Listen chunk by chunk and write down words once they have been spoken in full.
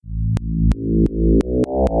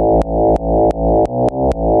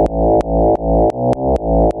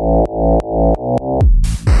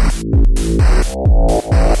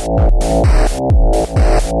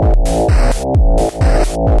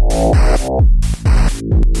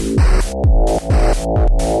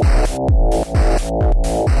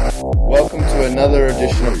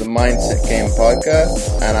Game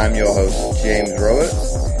podcast, and I'm your host, James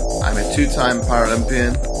Roberts. I'm a two-time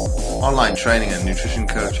Paralympian, online training and nutrition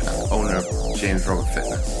coach, and owner of James Robert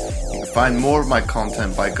Fitness. You can find more of my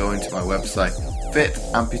content by going to my website,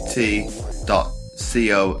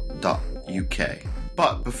 fitamputee.co.uk.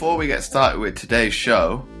 But before we get started with today's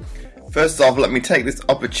show, first off, let me take this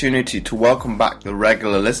opportunity to welcome back the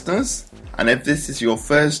regular listeners. And if this is your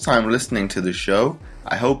first time listening to the show,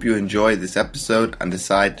 I hope you enjoy this episode and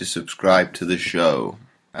decide to subscribe to the show.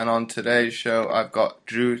 And on today's show, I've got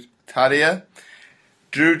Drew Taddia.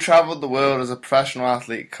 Drew travelled the world as a professional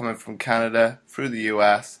athlete, coming from Canada through the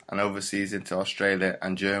US and overseas into Australia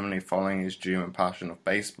and Germany, following his dream and passion of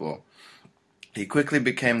baseball. He quickly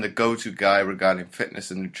became the go-to guy regarding fitness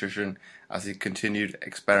and nutrition as he continued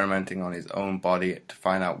experimenting on his own body to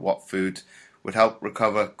find out what foods would help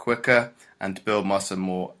recover quicker and to build muscle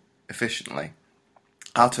more efficiently.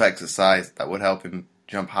 How to exercise that would help him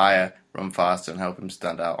jump higher, run faster, and help him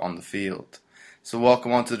stand out on the field. So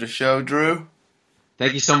welcome onto the show, Drew.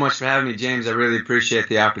 Thank you so much for having me, James. I really appreciate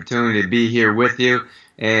the opportunity to be here with you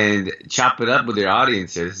and chop it up with your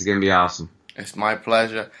audience here. This is going to be awesome. It's my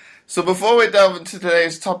pleasure. So before we delve into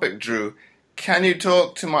today's topic, Drew, can you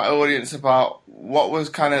talk to my audience about what was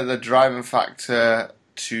kind of the driving factor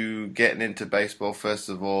to getting into baseball, first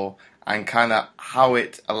of all, and kind of how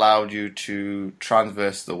it allowed you to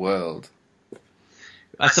traverse the world?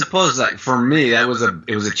 I suppose, like, for me, it was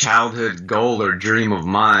a childhood goal or dream of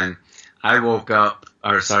mine. I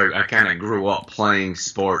kind of grew up playing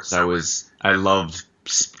sports. I loved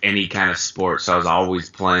any kind of sport, so I was always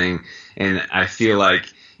playing. And I feel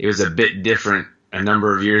like it was a bit different a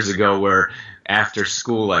number of years ago where after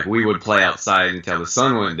school, like, we would play outside until the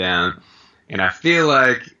sun went down. And I feel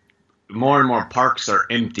like more and more parks are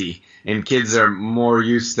empty and kids are more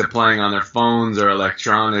used to playing on their phones or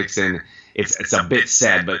electronics, and it's a bit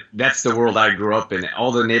sad, but that's the world I grew up in.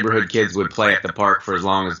 All the neighborhood kids would play at the park for as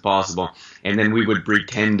long as possible, and then we would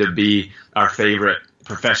pretend to be our favorite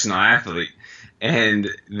professional athlete, and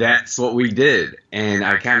that's what we did. And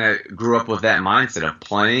I kind of grew up with that mindset of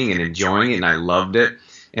playing and enjoying it, and I loved it,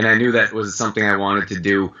 and I knew that was something I wanted to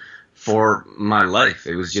do for my life.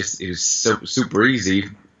 It was so super easy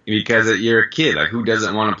because you're a kid. Like, who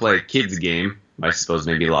doesn't want to play a kid's game? I suppose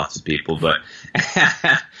maybe lots of people, but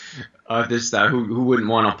who wouldn't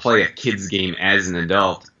want to play a kid's game as an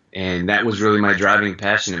adult? And that was really my driving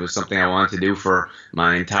passion. It was something I wanted to do for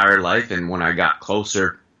my entire life. And when I got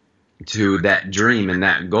closer to that dream and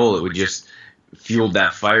that goal, it would just fuel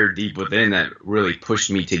that fire deep within that really pushed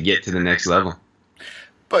me to get to the next level.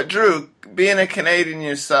 But Drew, being a Canadian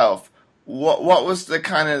yourself, what was the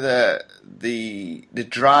kind of the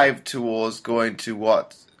drive towards going to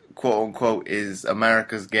what, quote unquote, is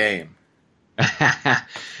America's game? I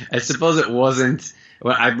suppose it wasn't.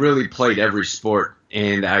 Well, I really played every sport,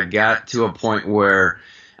 and I got to a point where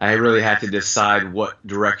I really had to decide what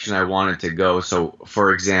direction I wanted to go. So,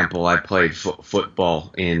 for example, I played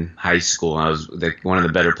football in high school. I was one of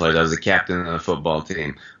the better players. I was the captain of the football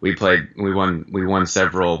team. We won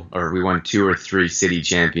 2 or 3 city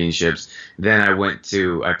championships. Then I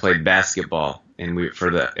played basketball, and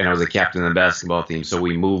I was a captain of the basketball team. So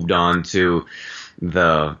we moved on to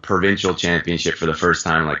the provincial championship for the first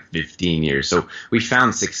time in like 15 years. So we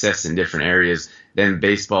found success in different areas. Then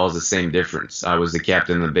baseball is the same difference. I was the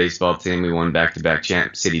captain of the baseball team. We won back-to-back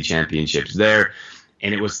city championships there.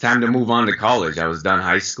 And it was time to move on to college. I was done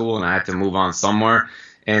high school and I had to move on somewhere.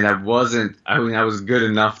 And I was good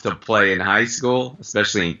enough to play in high school,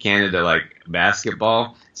 especially in Canada, like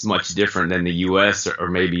basketball. It's much different than the U.S. or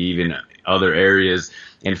maybe even other areas.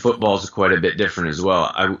 And football is quite a bit different as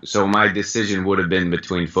well. So my decision would have been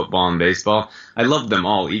between football and baseball. I loved them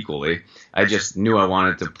all equally. I just knew I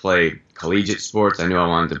wanted to play collegiate sports. I knew I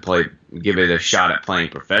wanted to give it a shot at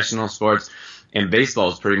playing professional sports. And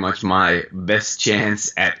baseball is pretty much my best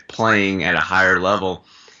chance at playing at a higher level.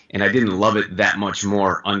 And I didn't love it that much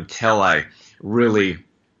more until I really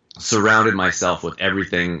surrounded myself with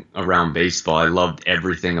everything around baseball. I loved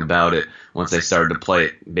everything about it once I started to play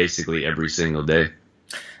it basically every single day.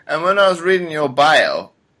 And when I was reading your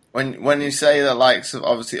bio, when you say the likes of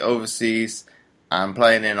obviously overseas and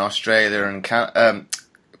playing in Australia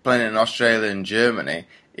and Germany,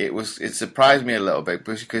 it surprised me a little bit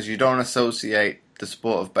because you don't associate the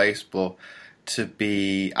sport of baseball to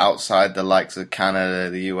be outside the likes of Canada,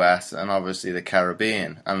 the US, and obviously the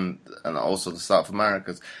Caribbean and also the South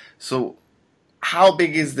Americas. So, how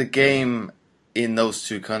big is the game in those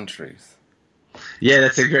two countries? Yeah,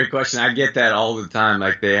 that's a great question. I get that all the time.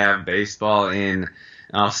 Like, they have baseball in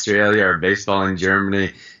Australia or baseball in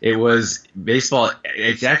Germany. It was baseball.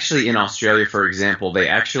 It's actually in Australia, for example, they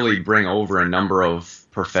actually bring over a number of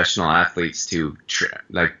professional athletes to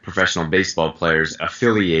like professional baseball players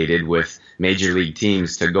affiliated with major league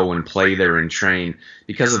teams to go and play there and train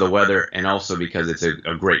because of the weather, and also because it's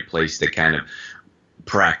a great place to kind of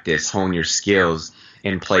practice, hone your skills,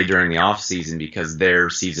 and play during the off season, because their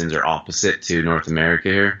seasons are opposite to North America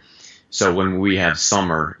here. So when we have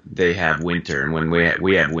summer, they have winter, and when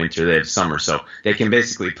we have winter, they have summer. So they can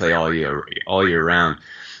basically play all year round.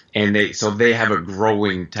 And they have a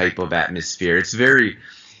growing type of atmosphere. It's very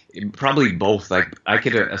probably both. Like I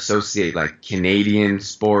could associate like Canadian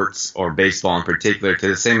sports or baseball in particular to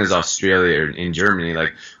the same as Australia or in Germany.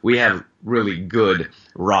 Like we have really good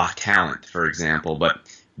raw talent, for example, but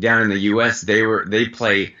down in the U.S. they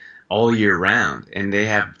play all year round, and they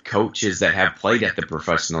have coaches that have played at the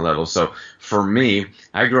professional level. So for me,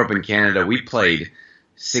 I grew up in Canada. We played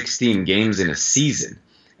 16 games in a season.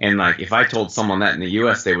 And like if I told someone that in the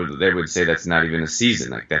U.S., they would say that's not even a season,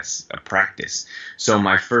 like that's a practice. So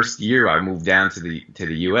my first year, I moved down to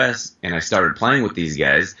the U.S. and I started playing with these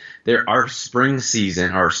guys. Our spring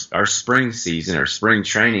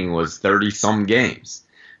training was 30 some games,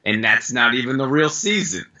 and that's not even the real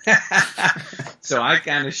season. So I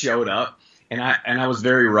kind of showed up. And I was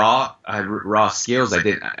very raw. I had raw skills. I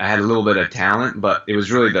had a little bit of talent, but it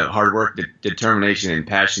was really the hard work, the determination, and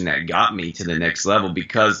passion that got me to the next level,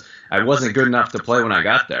 because I wasn't good enough to play when I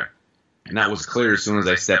got there. And that was clear as soon as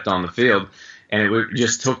I stepped on the field. And it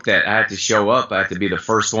just took that. I had to show up. I had to be the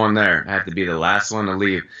first one there. I had to be the last one to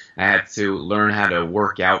leave. I had to learn how to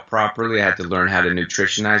work out properly. I had to learn how to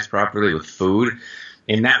nutritionize properly with food.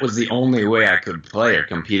 And that was the only way I could play or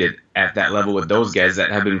compete at that level with those guys that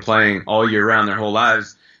have been playing all year round their whole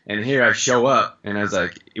lives. And here I show up, and I was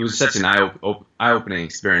like, it was such an eye-opening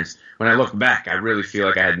experience. When I look back, I really feel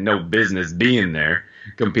like I had no business being there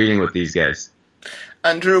competing with these guys.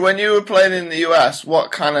 And Drew, when you were playing in the US,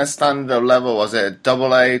 what kind of standard of level was it?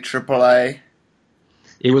 AA, AAA?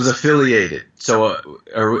 It was affiliated. So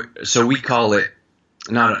we call it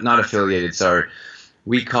not affiliated. Sorry,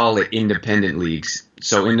 we call it independent leagues.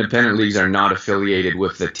 So independent leagues are not affiliated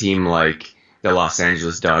with a team like the Los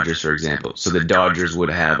Angeles Dodgers, for example. So the Dodgers would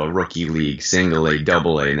have a rookie league, single A,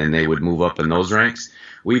 double A, and then they would move up in those ranks.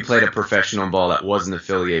 We played a professional ball that wasn't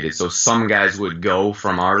affiliated. So some guys would go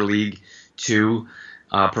from our league to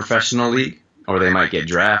a professional league, or they might get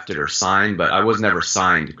drafted or signed, but I was never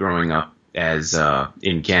signed growing up as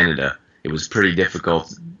in Canada. It was pretty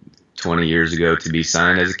difficult 20 years ago to be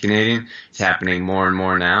signed as a Canadian. It's happening more and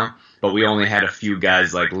more now. But we only had a few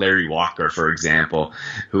guys like Larry Walker, for example,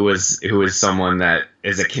 who is someone that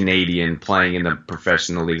is a Canadian playing in the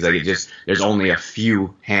professional leagues. Like there's only a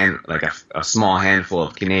few a small handful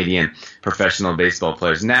of Canadian professional baseball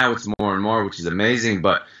players. Now it's more and more, which is amazing,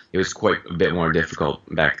 but it was quite a bit more difficult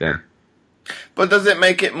back then. But does it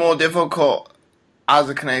make it more difficult as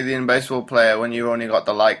a Canadian baseball player when you only got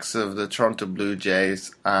the likes of the Toronto Blue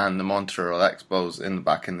Jays and the Montreal Expos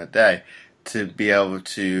back in the day to be able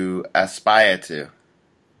to aspire to?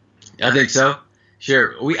 I think so.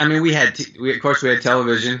 Sure. We had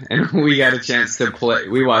television, and we got a chance to play.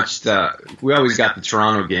 We watched. We always got the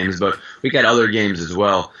Toronto games, but we got other games as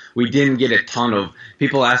well. We didn't get a ton of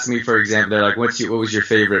people. Ask me, for example, they're like, "What was your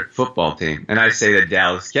favorite football team?" And I say the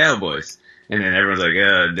Dallas Cowboys. And then everyone's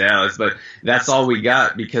like, Dallas. But that's all we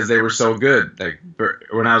got because they were so good. Like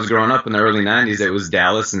when I was growing up in the early 90s, it was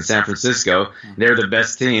Dallas and San Francisco. They're the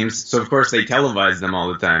best teams. So, of course, they televised them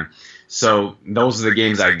all the time. So those are the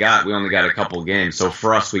games I got. We only got a couple games. So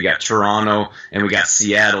for us, we got Toronto and we got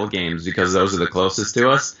Seattle games because those are the closest to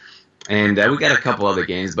us. And we got a couple other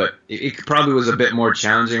games, but it probably was a bit more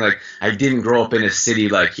challenging. Like I didn't grow up in a city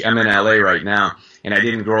like I'm in LA right now. And I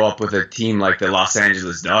didn't grow up with a team like the Los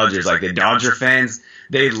Angeles Dodgers. Like the Dodger fans,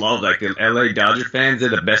 they love, like the LA Dodger fans, they're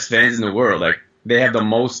the best fans in the world. Like they have the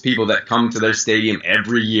most people that come to their stadium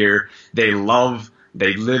every year. They live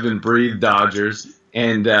and breathe Dodgers.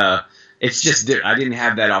 And it's just, I didn't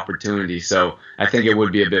have that opportunity. So I think it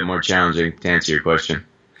would be a bit more challenging to answer your question.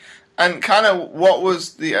 And kind of what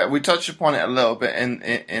was we touched upon it a little bit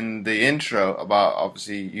in the intro about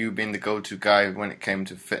obviously you being the go-to guy when it came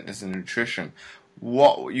to fitness and nutrition.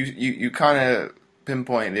 What you kind of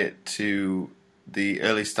pinpointed it to the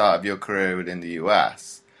early start of your career within the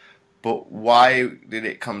US, but why did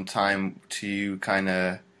it come time to you kind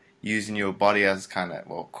of using your body as kind of,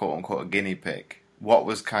 well, quote unquote, a guinea pig? What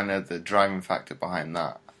was kind of the driving factor behind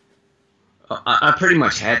that? I pretty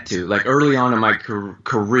much had to. Like early on in my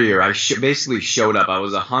career, I basically showed up. I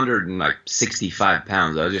was 165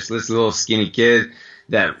 pounds. I was just this little skinny kid.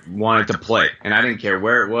 that wanted to play, and I didn't care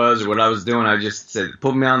where it was or what I was doing. I just said,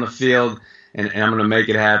 put me on the field, and I'm going to make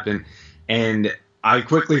it happen. And I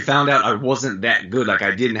quickly found out I wasn't that good. Like,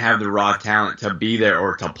 I didn't have the raw talent to be there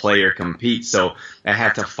or to play or compete. So I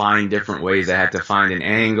had to find different ways. I had to find an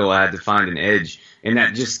angle. I had to find an edge. And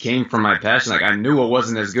that just came from my passion. Like, I knew I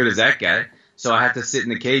wasn't as good as that guy. So I had to sit in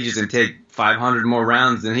the cages and take 500 more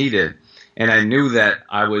rounds than he did. And I knew that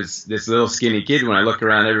I was this little skinny kid. When I look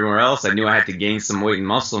around everywhere else, I knew I had to gain some weight and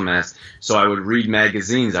muscle mass. So I would read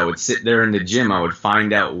magazines. I would sit there in the gym. I would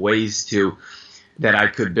find out ways that I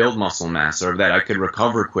could build muscle mass or that I could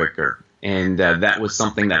recover quicker. And that was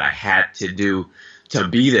something that I had to do to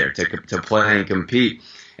be there, to play and compete.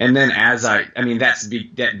 And then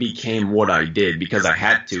that became what I did because I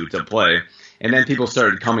had to play. And then people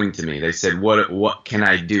started coming to me. They said, what can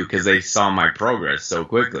I do? Because they saw my progress so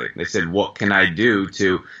quickly. They said, what can I do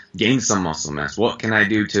to gain some muscle mass? What can I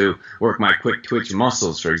do to work my quick twitch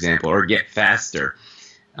muscles, for example, or get faster?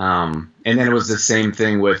 And then it was the same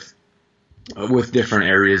thing with different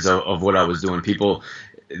areas of what I was doing. People,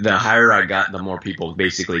 the higher I got, the more people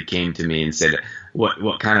basically came to me and said,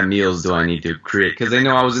 what kind of meals do I need to create? Because they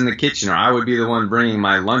know I was in the kitchen, or I would be the one bringing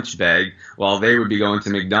my lunch bag while they would be going to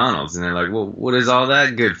McDonald's. And they're like, well, what is all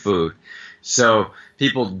that good food? So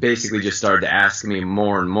people basically just started to ask me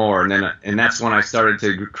more and more. And that's when I started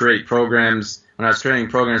to create programs. When I was creating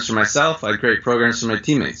programs for myself, I'd create programs for my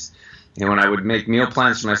teammates. And when I would make meal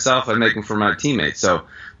plans for myself, I'd make them for my teammates. So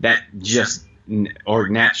that just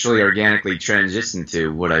naturally, organically transitioned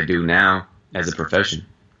to what I do now as a profession.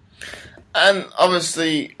 And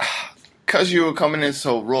obviously, because you were coming in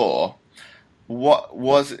so raw, what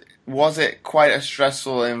was it quite a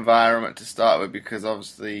stressful environment to start with? Because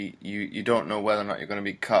obviously you don't know whether or not you're going to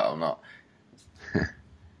be cut or not.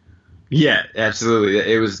 Yeah, absolutely.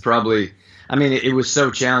 It was probably, it was so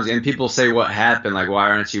challenging. And people say, what happened? Like,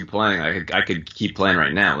 why aren't you playing? Like, I could keep playing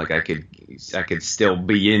right now. Like, I could still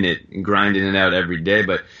be in it and grinding it out every day,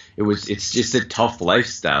 but it's just a tough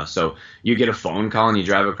lifestyle. So you get a phone call and you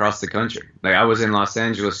drive across the country. Like, I was in Los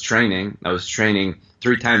Angeles training. I was training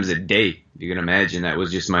 3 times a day. If you can imagine, that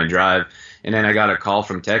was just my drive. And then I got a call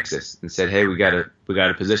from Texas and said, hey, we got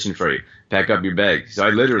a position for you. Pack up your bags. So I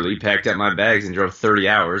literally packed up my bags and drove 30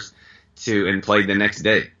 hours and played the next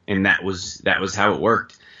day. And that was how it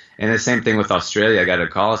worked. And the same thing with Australia. I got a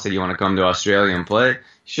call. I said, you want to come to Australia and play?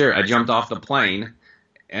 Sure. I jumped off the plane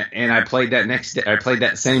and I played that next day. I played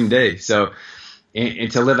that same day. So,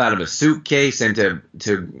 and to live out of a suitcase and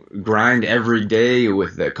to grind every day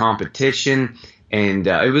with the competition. And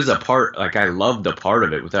it was a part, like, I loved a part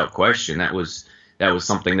of it without question. That was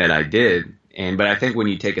something that I did. But I think when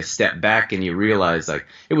you take a step back and you realize, like,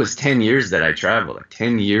 it was 10 years that I traveled, like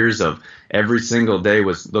 10 years of every single day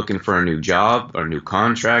was looking for a new job or a new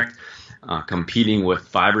contract, competing with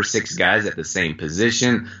 5 or 6 guys at the same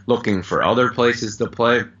position, looking for other places to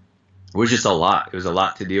play. It was just a lot. It was a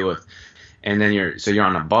lot to deal with. And then you're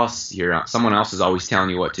on a bus. Someone else is always telling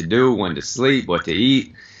you what to do, when to sleep, what to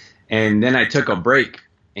eat. And then I took a break.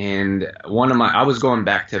 And I was going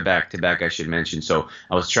back to back, I should mention. So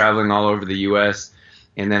I was traveling all over the U.S.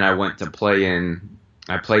 And then I went to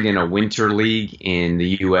I played in a winter league in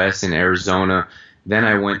the U.S. in Arizona. Then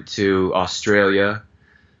I went to Australia.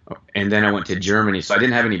 And then I went to Germany. So I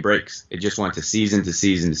didn't have any breaks. It just went to season to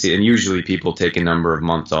season to season. And usually people take a number of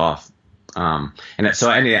months off. Anyways,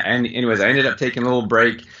 I ended up taking a little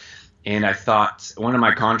break. And I thought one of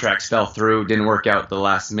my contracts fell through, didn't work out at the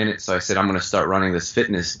last minute. So I said, I'm going to start running this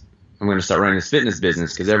fitness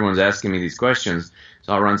business because everyone's asking me these questions.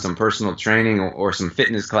 So I'll run some personal training or some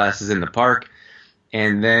fitness classes in the park.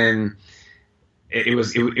 And then it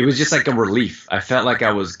was just like a relief. I felt like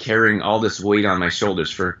I was carrying all this weight on my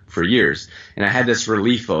shoulders for years. And I had this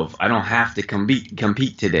relief of, I don't have to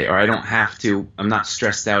compete today, or I'm not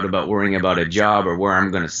stressed out about worrying about a job or where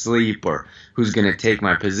I'm going to sleep or who's going to take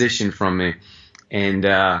my position from me. And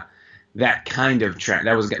that kind of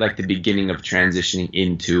that was like the beginning of transitioning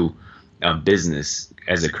into a business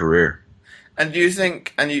as a career. And do you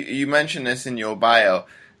think, and you mentioned this in your bio,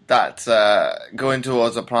 that going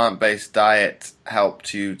towards a plant-based diet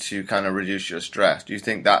helped you to kind of reduce your stress? Do you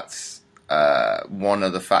think that's one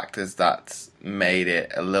of the factors that's made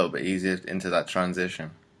it a little bit easier into that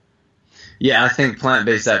transition? Yeah, I think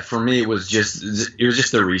plant-based diet for me was just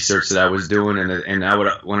the research that I was doing, and I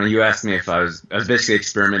would, when you asked me if I was basically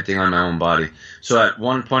experimenting on my own body. So at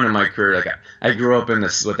one point in my career, like I grew up in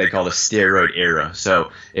this what they call the steroid era.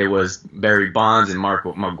 So it was Barry Bonds and Mark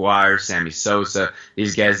McGwire, Sammy Sosa,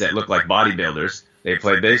 these guys that looked like bodybuilders. They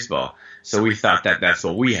played baseball. So we thought that that's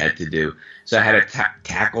what we had to do. So I had a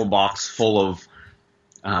tackle box full of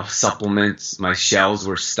supplements. My shelves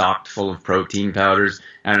were stocked full of protein powders,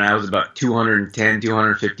 and I was about 210,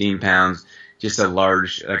 215 pounds. Just a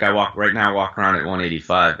large, like I walk around at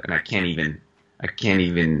 185, and I can't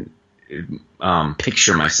even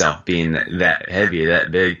picture myself being that heavy,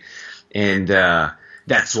 that big, and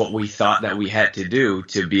that's what we thought that we had to do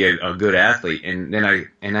to be a good athlete. And then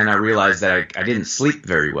I realized that I didn't sleep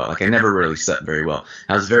very well. Like I never really slept very well.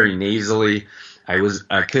 I was very nasally. I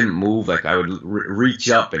couldn't move. Like I would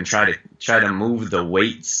reach up and try to move the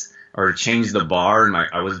weights or change the bar, and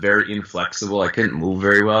I was very inflexible. I couldn't move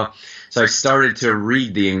very well. So I started to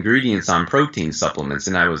read the ingredients on protein supplements,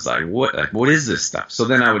 and I was like, what is this stuff? So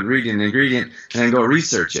then I would read an ingredient and then go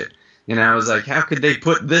research it. And I was like, how could they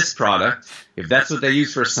put this product, if that's what they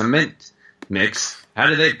use for cement mix, how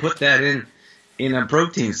do they put that in a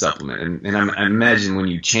protein supplement? And I imagine when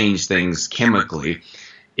you change things chemically,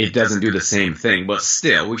 it doesn't do the same thing. But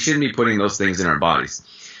still, we shouldn't be putting those things in our bodies.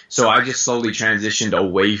 So I just slowly transitioned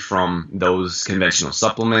away from those conventional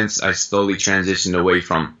supplements. I slowly transitioned away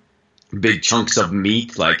from big chunks of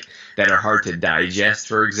meat, like that are hard to digest,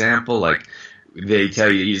 for example. Like they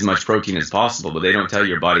tell you to eat as much protein as possible, but they don't tell you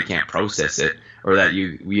your body can't process it, or that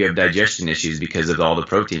you have digestion issues because of all the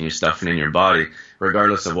protein you're stuffing in your body,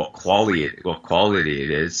 regardless of what quality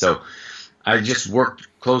it is. So I just worked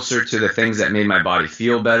closer to the things that made my body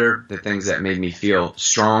feel better, the things that made me feel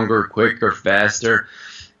stronger, quicker, faster.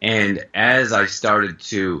 And as I started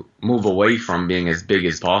to move away from being as big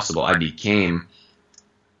as possible, I became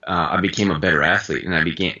a better athlete, and I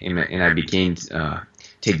began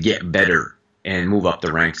to get better and move up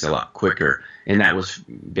the ranks a lot quicker. And that was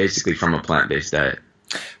basically from a plant-based diet.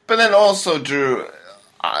 But then also, Drew,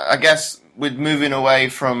 I guess with moving away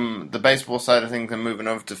from the baseball side of things and moving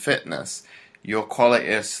over to fitness, your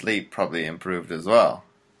quality of sleep probably improved as well.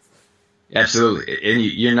 Absolutely. And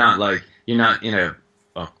you're not in a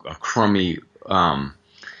crummy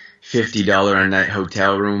 $50 a night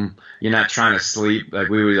hotel room. You're not trying to sleep. Like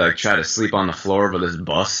we would try to sleep on the floor of this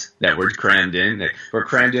bus that we're crammed in. We're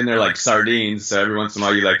crammed in there like sardines. So every once in a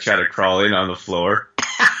while you try to crawl in on the floor.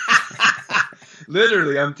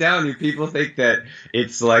 Literally, I'm telling you, people think that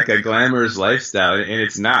it's like a glamorous lifestyle, and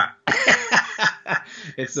it's not.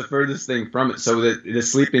 It's the furthest thing from it. So the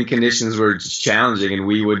sleeping conditions were challenging,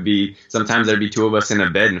 and sometimes there'd be two of us in a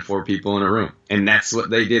bed and four people in a room. And that's what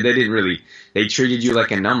they did. They treated you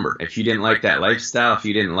like a number. If you didn't like that lifestyle, if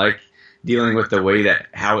you didn't like dealing with the way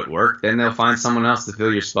how it worked, then they'll find someone else to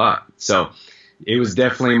fill your spot. So it was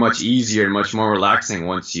definitely much easier and much more relaxing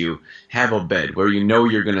once you have a bed where you know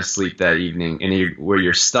you're going to sleep that evening and where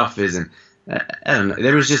your stuff is. And I don't know.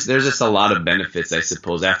 There's just a lot of benefits, I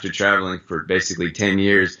suppose, after traveling for basically 10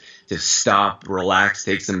 years to stop, relax,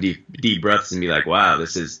 take some deep breaths and be like, wow,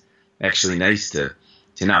 this is actually nice to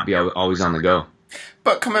not be always on the go.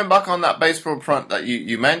 But coming back on that baseball front that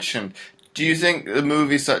you mentioned, do you think the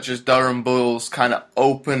movies such as Durham Bulls kind of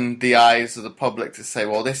opened the eyes of the public to say,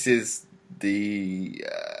 well, this is the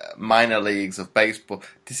minor leagues of baseball.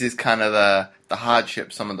 This is kind of the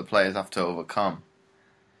hardship some of the players have to overcome.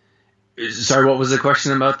 Sorry, what was the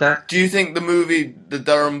question about that? Do you think the movie, The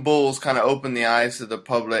Durham Bulls, kind of opened the eyes of the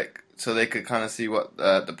public so they could kind of see what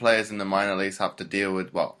the players in the minor leagues have to deal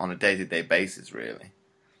with, well, on a day-to-day basis, really?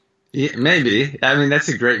 Yeah, maybe. I mean, that's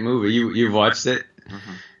a great movie. You've watched it?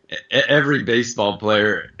 Mm-hmm. Every baseball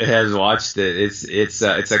player has watched it. It's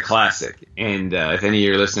a classic, and if any of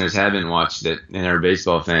your listeners haven't watched it and are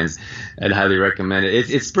baseball fans, I'd highly recommend it.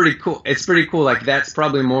 It's pretty cool. It's pretty cool. Like that's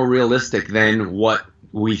probably more realistic than what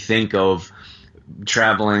we think of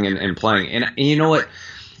traveling and playing. And you know what?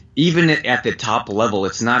 Even at the top level,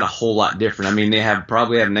 it's not a whole lot different. I mean, they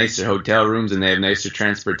probably have nicer hotel rooms and they have nicer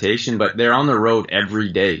transportation, but they're on the road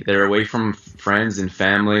every day. They're away from friends and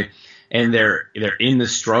family. And they're in the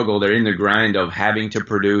struggle, they're in the grind of having to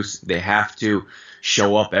produce. They have to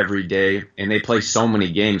show up every day, and they play so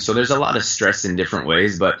many games. So there's a lot of stress in different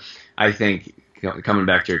ways. But I think, coming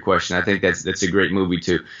back to your question, I think that's a great movie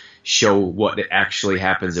to show what actually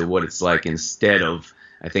happens and what it's like, instead of,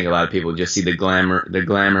 I think a lot of people just see the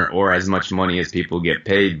glamour or as much money as people get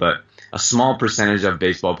paid. But a small percentage of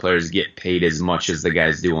baseball players get paid as much as the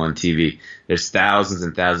guys do on TV. There's thousands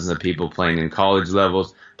and thousands of people playing in college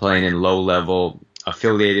levels, playing in low-level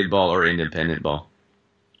affiliated ball or independent ball.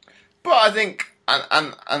 But I think,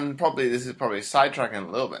 and probably this is probably sidetracking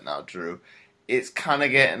a little bit now, Drew, it's kind of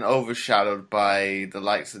getting overshadowed by the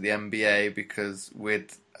likes of the NBA, because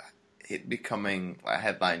with it becoming like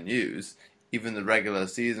headline news, even the regular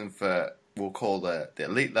season for, we'll call the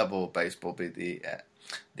elite level of baseball, be the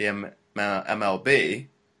MLB,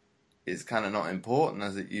 is kind of not important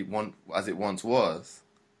as it once was.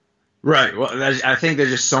 Right. Well, I think there's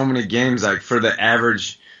just so many games like for the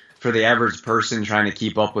average person trying to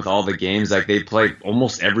keep up with all the games, like they play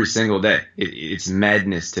almost every single day. It's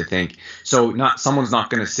madness to think. So someone's not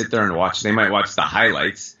going to sit there and watch. They might watch the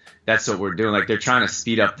highlights. That's what we're doing. Like they're trying to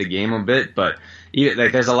speed up the game a bit, but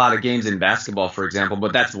like there's a lot of games in basketball, for example,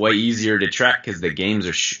 but that's way easier to track because the games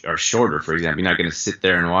are shorter. For example, you're not going to sit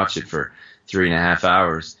there and watch it for 3.5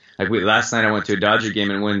 hours. Like last night, I went to a Dodger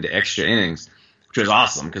game and went into extra innings, which was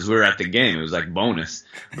awesome because we were at the game. It was like bonus.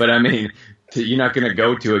 But I mean, you're not going to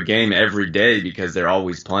go to a game every day because they're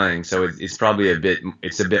always playing. So it's probably a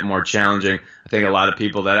bit more challenging. I think a lot of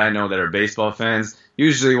people that I know that are baseball fans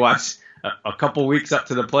usually watch a couple weeks up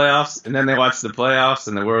to the playoffs, and then they watch the playoffs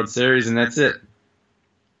and the World Series, and that's it.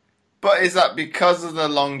 But is that because of the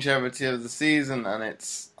longevity of the season? And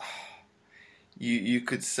it's you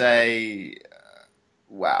could say,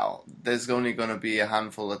 wow, there's only going to be a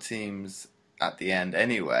handful of teams at the end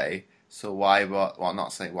anyway. So why? Well,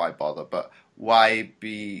 not say why bother, but why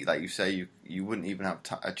be like you say you wouldn't even have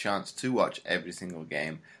a chance to watch every single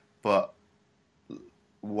game. But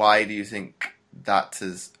why do you think that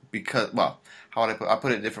is? Because, well, how would I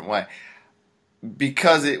put it a different way?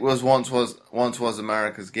 Because it once was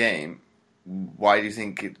America's game. Why do you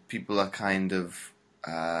think people are kind of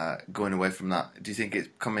going away from that? Do you think it's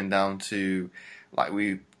coming down to, like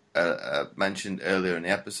we mentioned earlier in the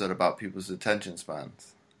episode about people's attention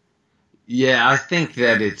spans? Yeah, I think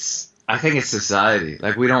it's society.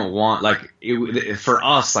 Like we don't want for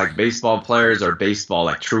us like baseball players or baseball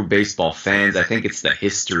like true baseball fans. I think it's the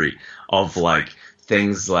history of like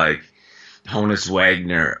things like Honus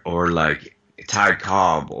Wagner or like Ty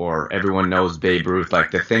Cobb or everyone knows Babe Ruth,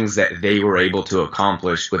 like the things that they were able to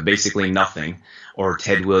accomplish with basically nothing. Or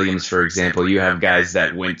Ted Williams, for example, you have guys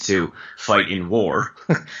that went to fight in war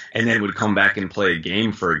and then would come back and play a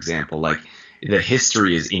game, for example. Like the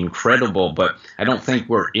history is incredible, but I don't think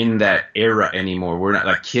we're in that era anymore. We're not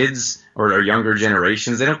like kids or our younger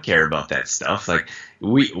generations. They don't care about that stuff. Like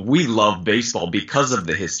we love baseball because of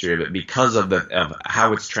the history of it, because of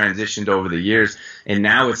how it's transitioned over the years. And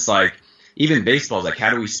now it's like even baseball's like, how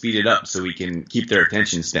do we speed it up so we can keep their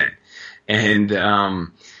attention span?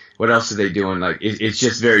 And what else are they doing? Like it's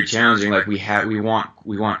just very challenging. Like we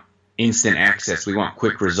want instant access. We want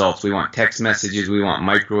quick results. We want text messages. We want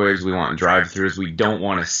microwaves. We want drive-thrus. We don't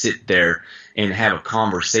want to sit there and have a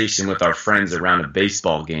conversation with our friends around a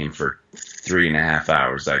baseball game for 3.5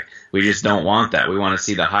 hours. Like we just don't want that. We want to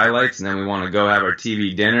see the highlights, and then we want to go have our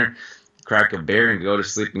TV dinner, crack a beer, and go to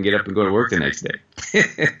sleep and get up and go to work the next day.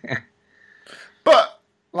 But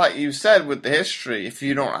like you said, with the history, if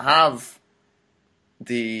you don't have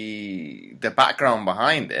the background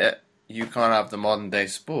behind it, you can't have the modern day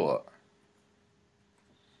sport.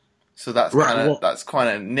 So that's kind of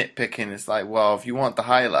nitpicking. It's like, well, if you want the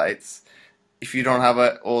highlights, if you don't have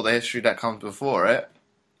all the history that comes before it,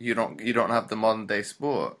 you don't have the modern day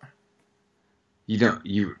sport. You don't.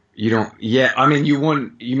 Yeah, I mean, you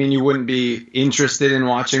wouldn't be interested in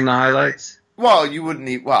watching the highlights? Well, you wouldn't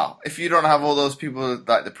need. Well, if you don't have all those people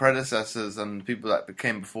like the predecessors and the people that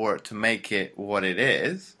came before it to make it what it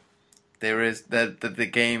is, the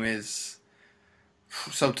game is,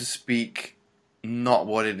 so to speak, not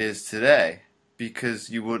what it is today,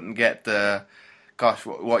 because you wouldn't get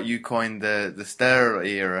what you coined the steroid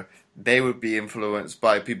era. They would be influenced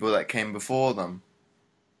by people that came before them.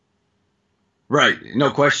 Right,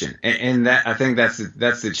 no question, and that I think that's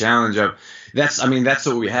the challenge of that's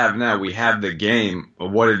what we have now. We have the game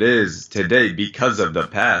of what it is today because of the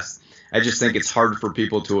past. I just think it's hard for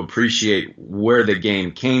people to appreciate where the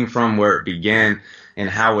game came from, where it began, and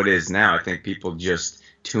how it is now. I think people just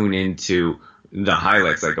tune into the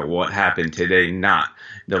highlights, like what happened today, not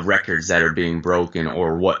the records that are being broken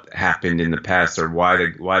or what happened in the past or why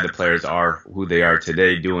the players are who they are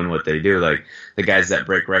today doing what they do. Like the guys that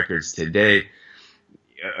break records today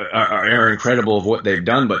are incredible of what they've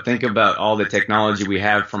done, but think about all the technology we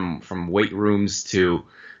have from weight rooms to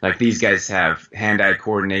like these guys have hand-eye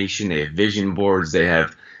coordination, they have vision boards, they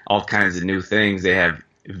have all kinds of new things, they have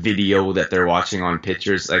video that they're watching on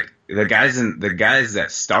pitchers. Like the guys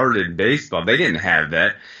that started baseball, they didn't have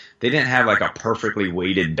that. They didn't have like a perfectly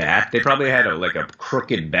weighted bat. They probably had a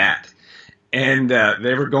crooked bat, and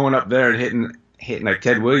they were going up there and hitting like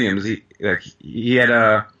Ted Williams. He had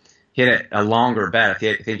a longer bat. I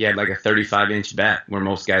think he had like a 35-inch bat, where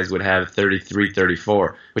most guys would have 33,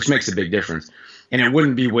 34, which makes a big difference. And it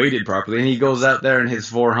wouldn't be weighted properly. And he goes out there and hits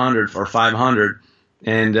 400 or 500,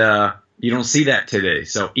 and you don't see that today.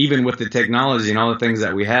 So even with the technology and all the things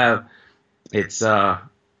that we have, it's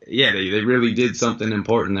they really did something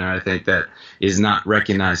important there, I think, that is not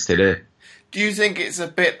recognized today. Do you think it's a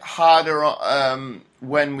bit harder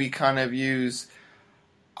when we kind of use?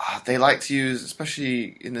 They like to use,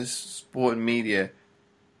 especially in the sport and media,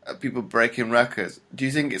 people breaking records. Do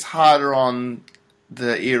you think it's harder on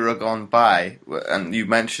the era gone by? And you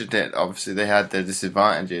mentioned it. Obviously, they had their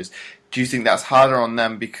disadvantages. Do you think that's harder on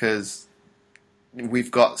them because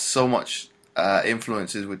we've got so much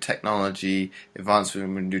influences with technology,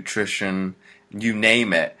 advancement with nutrition, you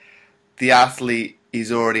name it? The athlete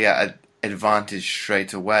is already at an advantage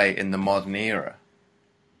straight away in the modern era.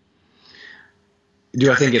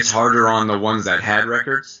 Do I think it's harder on the ones that had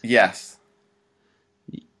records? Yes.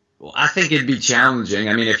 Well, I think it'd be challenging.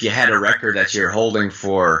 I mean, if you had a record that you're holding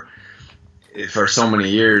for so many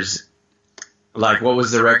years, like what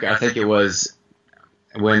was the record? I think it was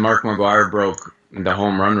when Mark McGwire broke the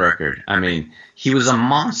home run record. I mean, he was a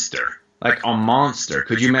monster, like a monster.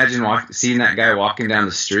 Could you imagine seeing that guy walking down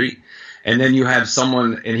the street? And then you have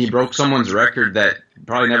someone, and he broke someone's record that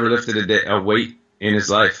probably never lifted a weight in his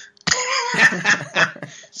life.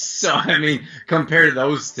 So, I mean, compare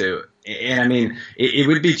those two. And, I mean, it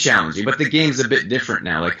would be challenging. But the game's a bit different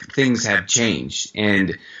now. Like, things have changed.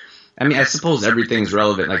 And, I mean, I suppose everything's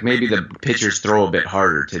relevant. Like, maybe the pitchers throw a bit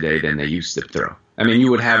harder today than they used to throw. I mean,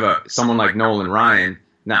 you would have someone like Nolan Ryan.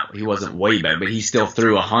 Now, he wasn't way bad, but he still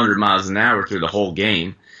threw 100 miles an hour through the whole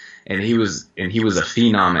game. And he was a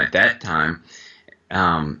phenom at that time.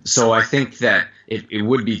 So I think that it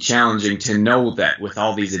would be challenging to know that with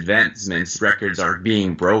all these advancements, records are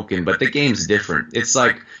being broken. But the game's different. It's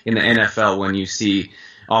like in the NFL when you see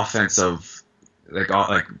offensive, like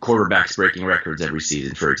quarterbacks breaking records every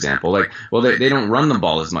season, for example. Like, well, they don't run the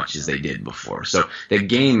ball as much as they did before. So the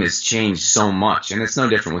game has changed so much, and it's no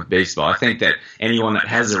different with baseball. I think that anyone that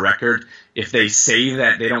has a record, if they say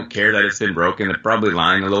that they don't care that it's been broken, they're probably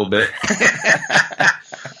lying a little bit.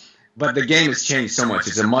 But the game has changed so much.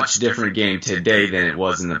 It's a much different game today than it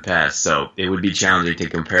was in the past. So it would be challenging to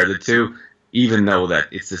compare the two, even though that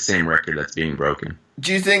it's the same record that's being broken.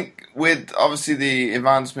 Do you think with, obviously, the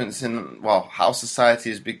advancements in, how society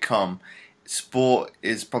has become, sport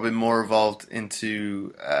is probably more evolved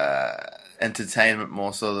into entertainment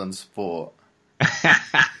more so than sport?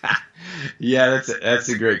 Yeah, that's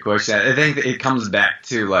a great question. I think it comes back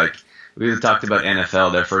to, like, we talked about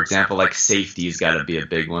NFL there, for example, like safety's got to be a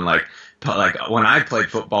big one. Like when I played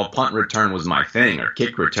football, punt return was my thing, or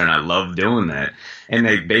kick return. I loved doing that. And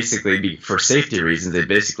they basically, for safety reasons, they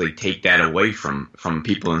basically take that away from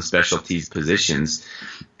people in specialties positions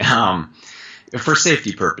for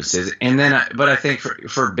safety purposes. And then, but I think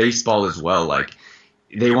for baseball as well, like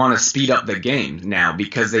they want to speed up the game now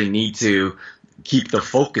because they need to keep the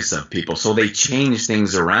focus of people, so they change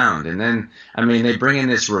things around. And then, I mean, they bring in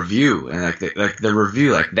this review, and like the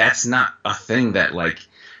review, like that's not a thing that like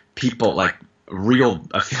people like real.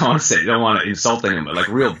 I want to say, don't want to insult anyone, but like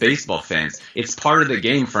real baseball fans, it's part of the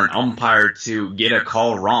game for an umpire to get a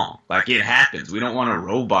call wrong. Like it happens. We don't want a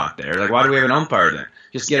robot there. Like, why do we have an umpire then?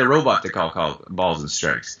 Just get a robot to call balls and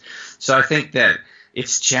strikes. So I think that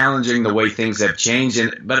it's challenging the way things have changed,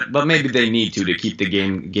 but maybe they need to keep the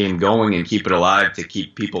game going and keep it alive, to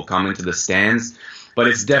keep people coming to the stands. But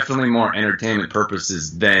it's definitely more entertainment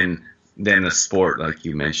purposes than the sport, like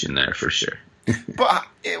you mentioned there, for sure. But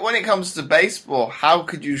when it comes to baseball, how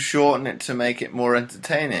could you shorten it to make it more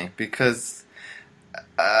entertaining? Because,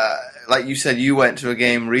 like you said, you went to a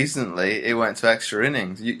game recently. It went to extra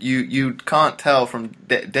innings. You can't tell from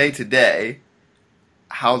day to day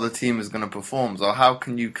how the team is going to perform. So how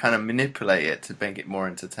can you kind of manipulate it to make it more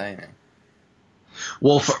entertaining?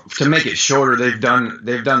 Well, to make it shorter, they've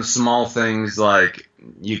done small things like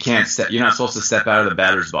you're not supposed to step out of the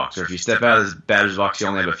batter's box, or if you step out of the batter's box, you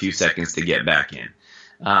only have a few seconds to get back in.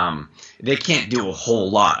 They can't do a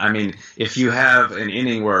whole lot. I mean, if you have an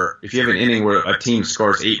inning where a team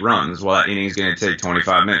scores 8 runs, well, that inning is going to take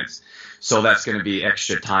 25 minutes. So that's going to be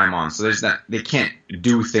extra time on. So they can't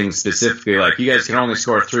do things specifically like you guys can only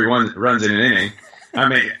score 3 runs in an inning. I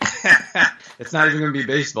mean, it's not even going to be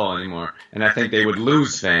baseball anymore. And I think they would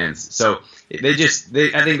lose fans. So I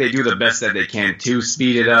think they do the best that they can to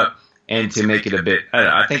speed it up and to make it a bit.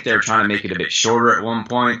 I think they were trying to make it a bit shorter at one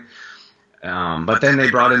point. But then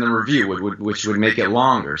they brought in the review, which would make it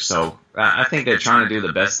longer. So I think they're trying to do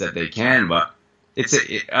the best that they can, but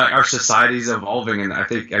our society's evolving, and I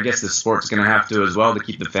guess the sport's going to have to as well to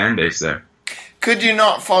keep the fan base there. Could you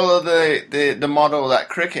not follow the model that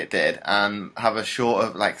cricket did and have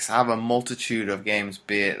have a multitude of games?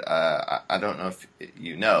 Be it I don't know if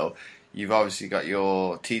you know, you've obviously got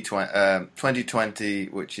your T20 2020,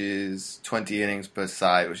 which is 20 innings per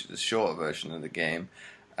side, which is a shorter version of the game.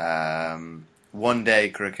 1 day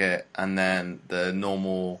cricket, and then the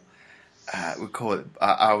normal we call it,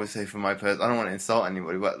 I would say for my person, I don't want to insult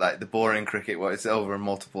anybody, but like the boring cricket where it's over in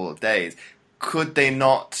multiple days, could they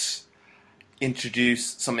not introduce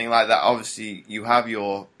something like that? Obviously, you have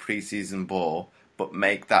your pre-season ball, but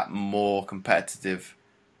make that more competitive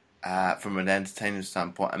from an entertainment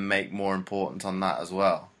standpoint and make more important on that as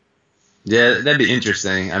well. Yeah, that'd be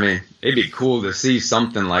interesting. I mean, it'd be cool to see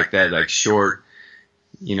something like that, like short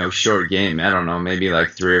game. I don't know, maybe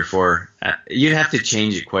like 3 or 4. You'd have to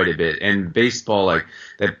change it quite a bit. And baseball, like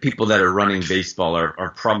the people that are running baseball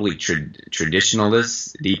are probably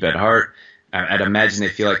traditionalists deep at heart. I'd imagine they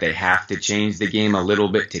feel like they have to change the game a little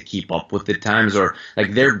bit to keep up with the times, or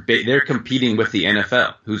like they're competing with the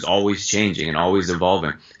NFL, who's always changing and always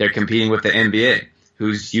evolving. They're competing with the NBA,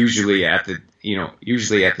 who's usually at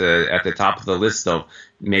the top of the list of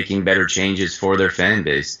making better changes for their fan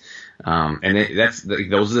base. Those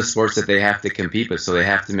are the sports that they have to compete with, so they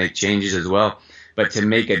have to make changes as well. But to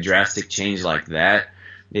make a drastic change like that,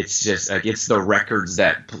 it's just like it's the records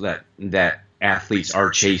that athletes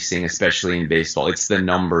are chasing, especially in baseball. It's the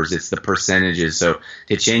numbers, it's the percentages. So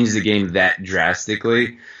to change the game that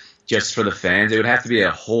drastically, just for the fans, it would have to be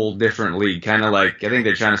a whole different league. Kind of like I think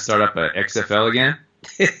they're trying to start up a XFL again.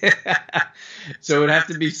 So it would have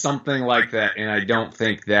to be something like that, and I don't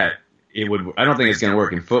think that it would. I don't think it's going to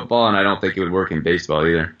work in football, and I don't think it would work in baseball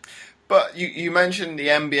either. But you mentioned the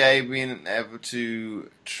NBA being able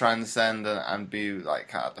to transcend and be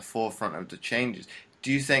like at the forefront of the changes.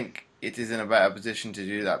 Do you think it is in a better position to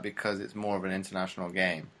do that because it's more of an international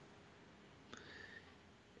game?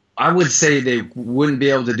 I would say they wouldn't be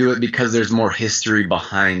able to do it because there's more history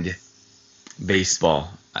behind baseball.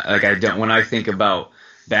 Like when I think about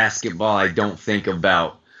basketball, I don't think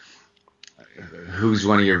about who's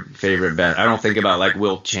one of your favorite best. I don't think about like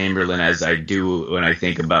Wilt Chamberlain as I do when I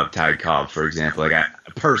think about Ty Cobb, for example. Like I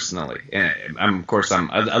personally, and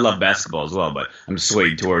I love basketball as well, but I'm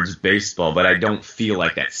swayed towards baseball. But I don't feel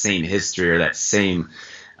like that same history or that same.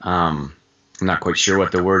 I'm not quite sure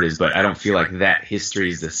what the word is, but I don't feel like that history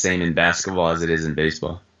is the same in basketball as it is in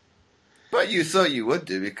baseball. But you thought you would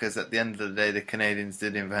do, because at the end of the day, the Canadians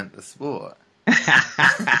did invent the sport.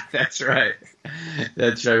 That's right.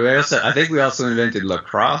 I think we also invented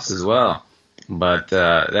lacrosse as well, but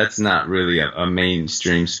that's not really a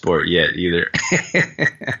mainstream sport yet either.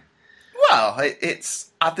 Well,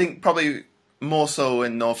 it's I think probably more so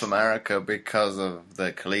in North America because of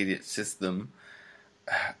the collegiate system.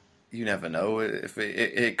 You never know if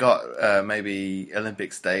it got maybe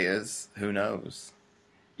Olympic status. Who knows?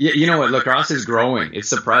 Yeah, you know what? Lacrosse is growing. It's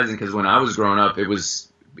surprising because when I was growing up, it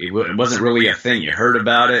wasn't really a thing. You heard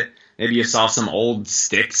about it. Maybe you saw some old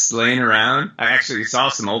sticks laying around. I actually saw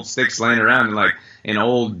some old sticks laying around in like an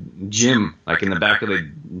old gym, like in the back of the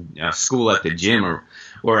school at the gym or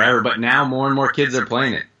wherever. But now more and more kids are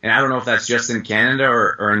playing it. And I don't know if that's just in Canada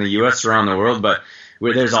or in the U.S. or around the world, but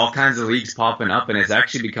where there's all kinds of leagues popping up, and it's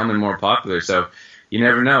actually becoming more popular. So you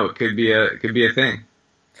never know. It could be a thing.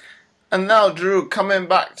 And now, Drew, coming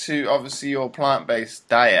back to obviously your plant-based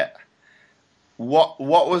diet, what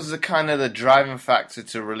was the driving factor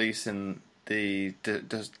to releasing the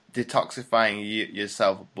Detoxifying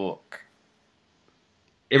Yourself book?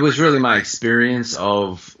 It was really my experience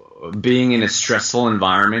of being in a stressful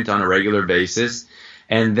environment on a regular basis,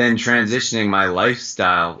 and then transitioning my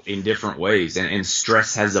lifestyle in different ways. And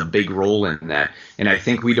stress has a big role in that. And I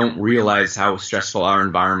think we don't realize how stressful our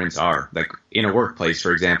environments are. Like in a workplace,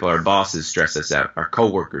 for example, our bosses stress us out. Our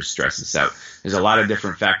coworkers stress us out. There's a lot of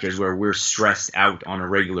different factors where we're stressed out on a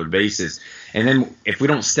regular basis. And then if we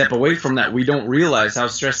don't step away from that, we don't realize how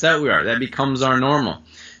stressed out we are. That becomes our normal.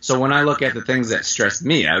 So when I look at the things that stressed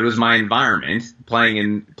me out, it was my environment, playing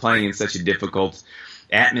in such a difficult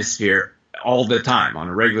atmosphere all the time on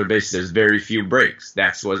a regular basis. There's very few breaks.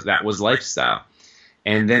 That was lifestyle.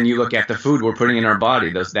 And then you look at the food we're putting in our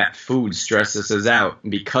body. That food stresses us out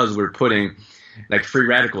because we're putting, like free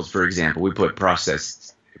radicals, for example. We put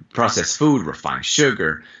processed food, refined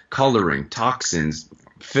sugar, coloring, toxins,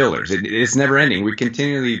 fillers. It's never ending. We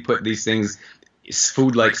continually put these things,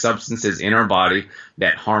 food-like substances, in our body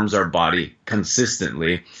that harms our body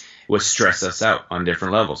consistently, will stress us out on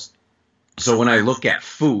different levels. So when I look at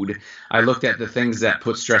food, I looked at the things that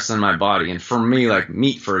put stress on my body. And for me, like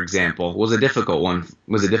meat, for example, was a difficult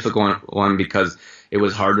one because it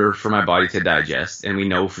was harder for my body to digest. And we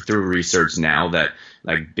know through research now that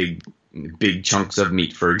like big chunks of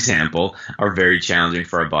meat, for example, are very challenging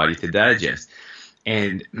for our body to digest.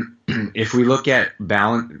 And if we look at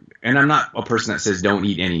balance, and I'm not a person that says don't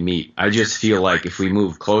eat any meat. I just feel like if we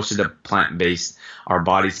move closer to plant-based, our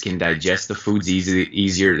bodies can digest the foods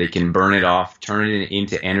easier. They can burn it off, turn it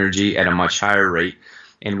into energy at a much higher rate.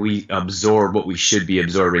 and we absorb what we should be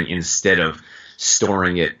absorbing instead of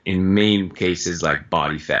storing it in main cases like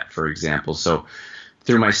body fat, for example. So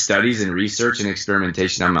through my studies and research and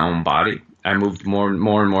experimentation on my own body, I moved more and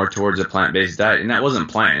more towards a plant-based diet. And that wasn't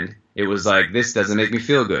planned. It was like, this doesn't make me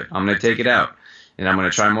feel good. I'm going to take it out. And I'm going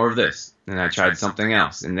to try more of this. And I tried something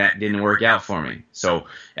else. And that didn't work out for me. So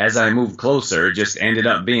as I moved closer, it just ended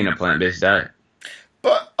up being a plant-based diet.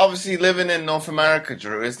 But obviously living in North America,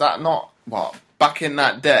 Drew, is that not, well, back in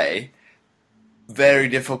that day, very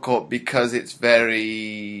difficult because it's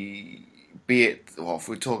very, be it, well, if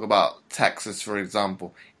we talk about Texas, for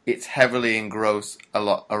example, it's heavily engrossed a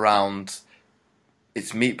lot around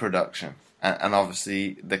its meat production and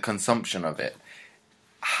obviously the consumption of it.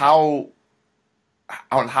 How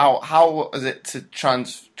is it to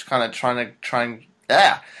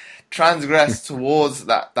transgress towards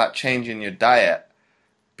that change in your diet,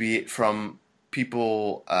 be it from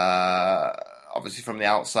people, obviously from the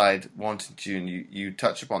outside wanting to, and you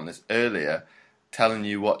touched upon this earlier, telling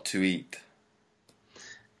you what to eat?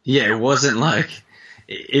 Yeah, it wasn't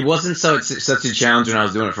such a challenge when I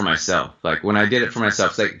was doing it for myself. Like when I did it for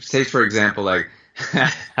myself, like say for example, like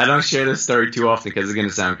I don't share this story too often because it's going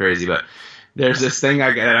to sound crazy, but there's this thing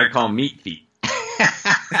I call meat feet.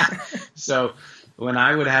 So when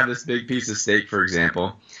I would have this big piece of steak, for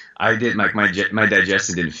example, I did like my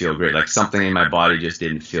digestion didn't feel great. Like something in my body just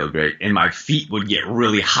didn't feel great, and my feet would get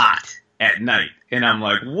really hot at night. And I'm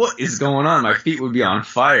like, what is going on? My feet would be on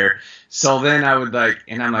fire. So then I would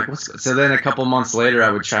so then a couple months later,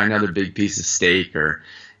 I would try another big piece of steak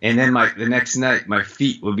and then the next night, my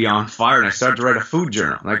feet would be on fire, and I started to write a food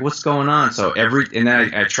journal. I'm like, what's going on? So and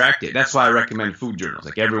then I tracked it. That's why I recommend food journals.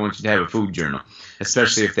 Like everyone should have a food journal,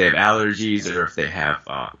 especially if they have allergies or if they have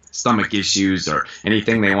stomach issues or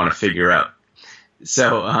anything they want to figure out.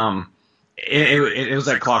 So, it was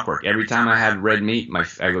like clockwork. Every time I had red meat,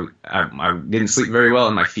 I didn't sleep very well,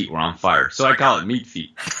 and my feet were on fire. So I call it meat feet.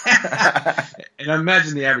 And I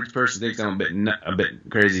imagine the average person thinks I'm a bit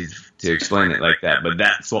crazy to explain it like that, but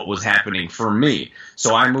that's what was happening for me.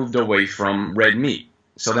 So I moved away from red meat.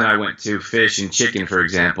 So then I went to fish and chicken, for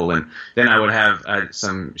example, and then I would have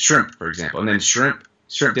some shrimp, for example, and then shrimp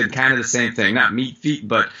did kind of the same thing. Not meat feet,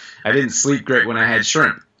 but I didn't sleep great when I had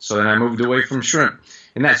shrimp. So then I moved away from shrimp.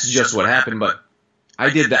 And that's just what happened, but I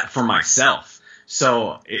did that for myself.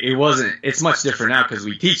 So it's much different now because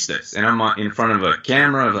we teach this, and I'm in front of a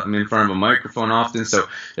camera, I'm in front of a microphone often, so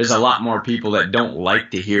there's a lot more people that don't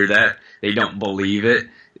like to hear that. They don't believe it.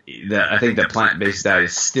 I think the plant-based diet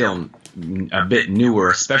is still a bit newer,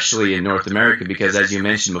 especially in North America, because as you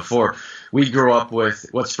mentioned before, we grew up with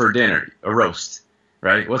what's for dinner? A roast,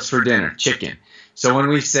 right? What's for dinner? Chicken. So when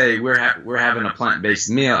we say we're having a plant-based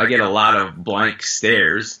meal, I get a lot of blank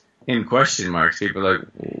stares and question marks. People are like,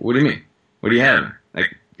 what do you mean? What are you having?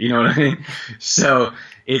 Like, you know what I mean? So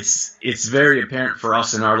it's very apparent for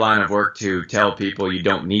us in our line of work to tell people you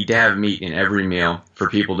don't need to have meat in every meal for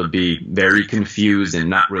people to be very confused and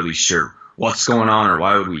not really sure what's going on or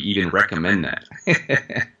why would we even recommend that.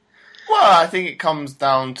 Well, I think it comes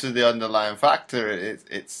down to the underlying factor.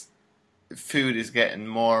 It's food is getting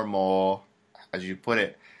more and more, as you put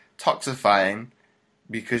it, toxifying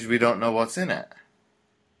because we don't know what's in it.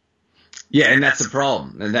 Yeah, and that's a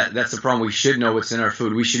problem. And that's the problem. We should know what's in our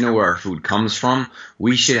food. We should know where our food comes from.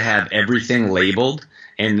 We should have everything labeled.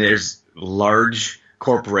 And there's large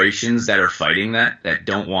corporations that are fighting that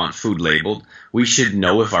don't want food labeled. We should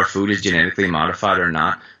know if our food is genetically modified or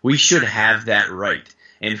not. We should have that right.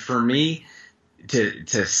 And for me,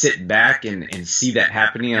 to sit back and see that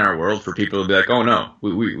happening in our world, for people to be like, oh no,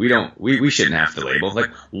 we shouldn't have to label.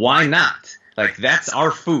 Like, why not? Like, that's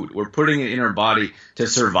our food. We're putting it in our body to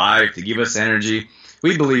survive, to give us energy.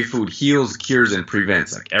 We believe food heals, cures, and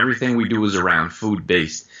prevents. Like, everything we do is around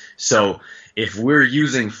food-based. So if we're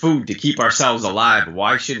using food to keep ourselves alive,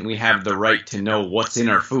 why shouldn't we have the right to know what's in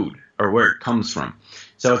our food or where it comes from?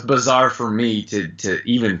 So it's bizarre for me to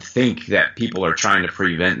even think that people are trying to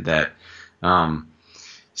prevent that.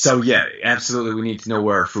 So yeah, absolutely, we need to know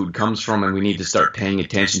where our food comes from, and we need to start paying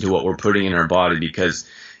attention to what we're putting in our body because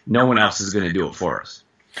no one else is going to do it for us.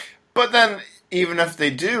 But then, even if they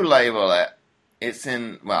do label it, it's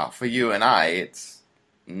for you and I, it's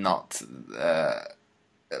not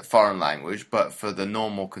foreign language, but for the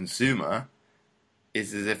normal consumer,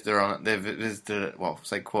 it's as if they've visited,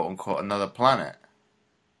 say, quote unquote, another planet.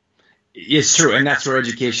 It's true, and that's where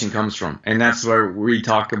education comes from. And that's where we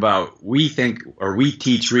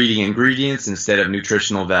teach reading ingredients instead of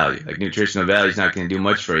nutritional value. Like, nutritional value is not going to do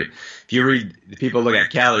much for you. If you read, people look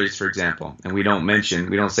at calories, for example, and we don't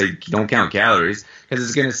say don't count calories, because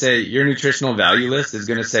it's going to say your nutritional value list is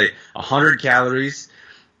going to say 100 calories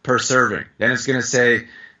per serving. Then it's going to say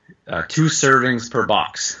 2 servings per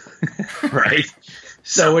box, right?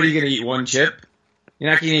 So what are you going to eat? 1 chip?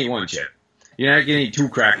 You're not going to eat 1 chip. You're not going to eat 2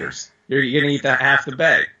 crackers. You're going to eat half the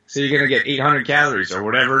bag. So you're going to get 800 calories or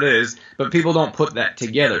whatever it is, but people don't put that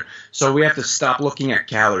together. So we have to stop looking at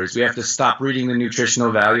calories. We have to stop reading the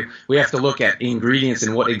nutritional value. We have to look at ingredients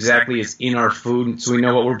and what exactly is in our food so we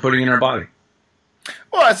know what we're putting in our body.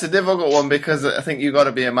 Well, it's a difficult one because I think you've got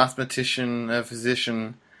to be a mathematician, a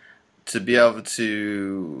physician, to be able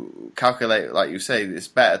to calculate, like you say. It's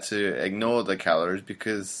better to ignore the calories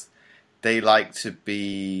because they like to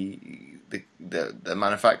be... The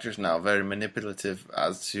manufacturers now are very manipulative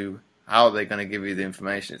as to how they're going to give you the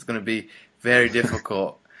information. It's going to be very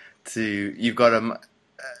difficult you've got to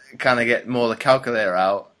kind of get more the calculator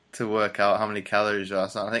out to work out how many calories you are.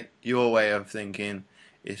 So I think your way of thinking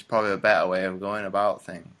is probably a better way of going about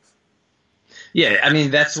things. Yeah, I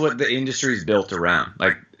mean, that's what the industry is built around.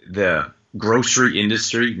 Like the grocery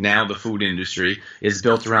industry, now the food industry, is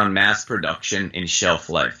built around mass production and shelf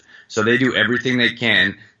life. So they do everything they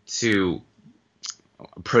can to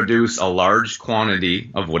produce a large quantity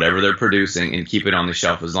of whatever they're producing and keep it on the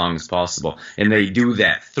shelf as long as possible. And they do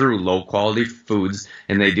that through low quality foods,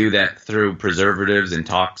 and they do that through preservatives and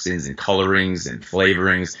toxins and colorings and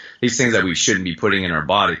flavorings, these things that we shouldn't be putting in our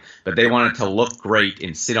body. But they want it to look great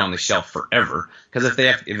and sit on the shelf forever, because if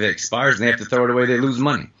it expires and they have to throw it away, they lose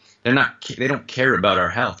money. They don't care about our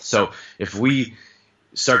health. So if we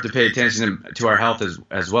start to pay attention to our health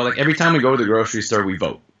as well, like every time we go to the grocery store, we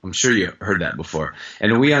vote. I'm sure you heard that before.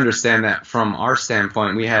 And we understand that from our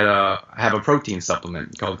standpoint. We have a protein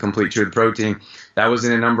supplement called Complete Truth Protein that was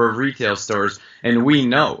in a number of retail stores. And we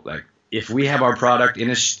know, like, if we have our product in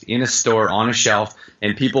a store on a shelf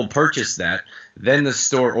and people purchase that, then the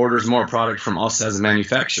store orders more product from us as a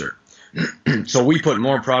manufacturer. So we put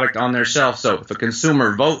more product on their shelf. So if a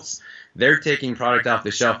consumer votes, they're taking product off the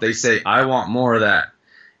shelf. They say, I want more of that.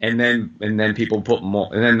 And then people put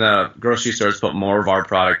more, and then the grocery stores put more of our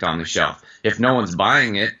product on the shelf. If no one's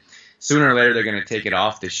buying it, sooner or later they're going to take it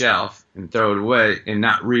off the shelf and throw it away and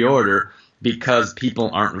not reorder because people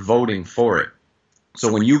aren't voting for it.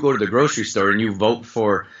 So when you go to the grocery store and you vote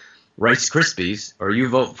for Rice Krispies or you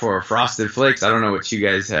vote for Frosted Flakes, I don't know what you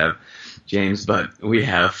guys have, James, but we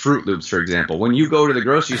have Fruit Loops, for example. When you go to the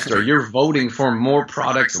grocery store, you're voting for more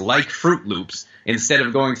products like Fruit Loops instead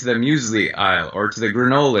of going to the muesli aisle or to the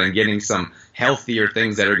granola and getting some healthier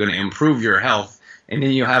things that are going to improve your health. And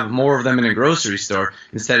then you have more of them in a grocery store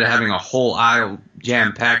instead of having a whole aisle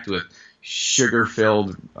jam-packed with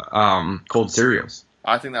sugar-filled cold cereals.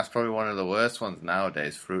 I think that's probably one of the worst ones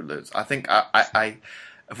nowadays, Fruit Loops. I think I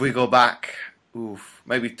if we go back,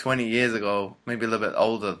 maybe 20 years ago, maybe a little bit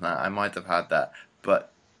older than that, I might have had that.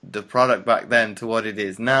 But the product back then to what it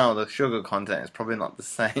is now, the sugar content is probably not the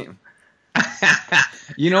same.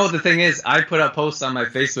 You know, the thing is, I put up posts on my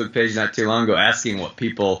Facebook page not too long ago asking what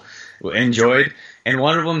people enjoyed. And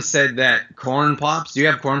one of them said that corn pops. Do you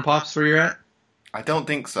have corn pops where you're at? I don't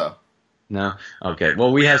think so. No? Okay.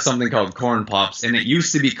 Well, we have something called corn pops, and it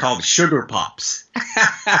used to be called sugar pops.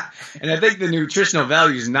 And I think the nutritional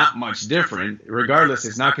value is not much different. Regardless,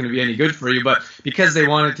 it's not going to be any good for you. But because they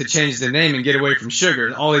wanted to change the name and get away from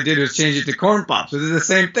sugar, all they did was change it to corn pops, which is the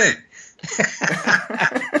same thing.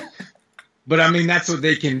 But, I mean, that's what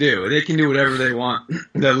they can do. They can do whatever they want.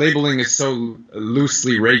 The labeling is so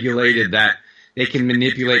loosely regulated that they can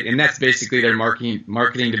manipulate, and that's basically their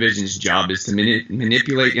marketing division's job, is to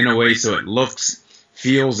manipulate in a way so it looks,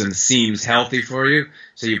 feels, and seems healthy for you,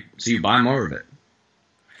 so you buy more of it.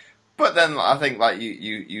 But then I think, like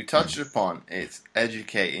you touched upon, it's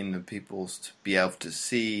educating the people to be able to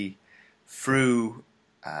see through,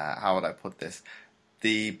 how would I put this,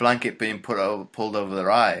 the blanket being pulled over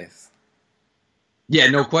their eyes. Yeah,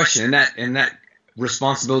 no question, and that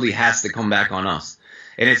responsibility has to come back on us.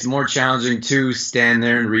 And it's more challenging to stand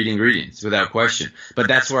there and read ingredients, without question. But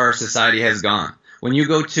that's where our society has gone. When you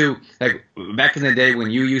go to, like, back in the day when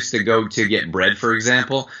you used to go to get bread, for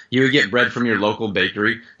example, you would get bread from your local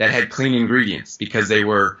bakery that had clean ingredients because they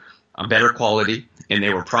were a better quality and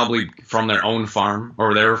they were probably from their own farm,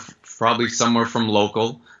 or they were probably somewhere from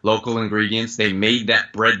local ingredients. They made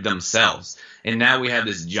that bread themselves. And now we have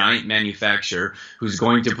this giant manufacturer who's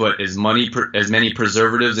going to put as many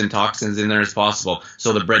preservatives and toxins in there as possible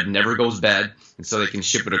so the bread never goes bad and so they can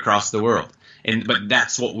ship it across the world. But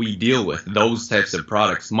that's what we deal with, those types of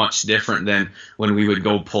products, much different than when we would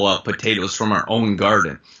go pull out potatoes from our own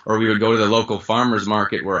garden, or we would go to the local farmer's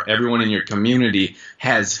market where everyone in your community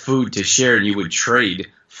has food to share and you would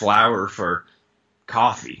trade flour for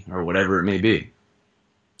coffee or whatever it may be.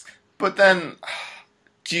 But then,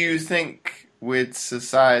 do you think with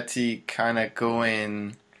society kind of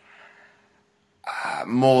going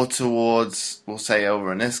more towards, we'll say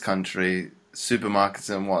over in this country,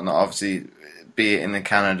 supermarkets and whatnot, obviously, be it in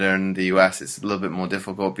Canada and the US, it's a little bit more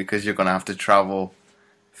difficult because you're going to have to travel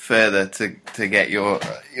further to get your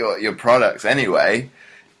products anyway.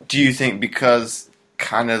 Do you think because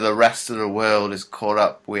kind of the rest of the world is caught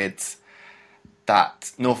up with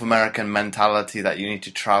that North American mentality that you need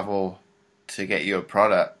to travel to get your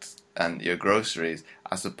product and your groceries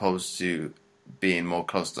as opposed to being more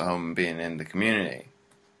close to home and being in the community?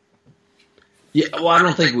 Yeah, well, I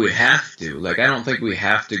don't think we have to. Like, I don't think we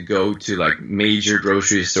have to go to, like, major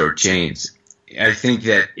grocery store chains. I think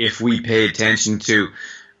that if we pay attention to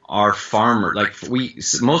our farmer, like,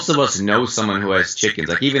 most of us know someone who has chickens,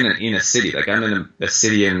 like, even in a city. Like, I'm in a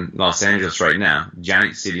city in Los Angeles right now,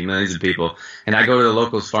 giant city, millions of people, and I go to the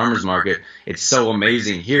local farmer's market. It's so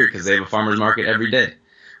amazing here because they have a farmer's market every day.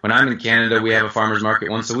 When I'm in Canada, we have a farmer's market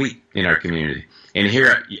once a week in our community. And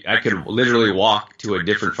here, I could literally walk to a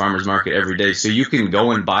different farmer's market every day. So you can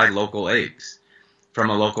go and buy local eggs from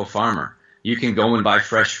a local farmer. You can go and buy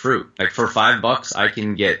fresh fruit. Like for $5, I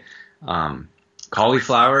can get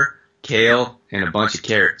cauliflower, kale, and a bunch of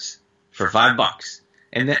carrots for $5.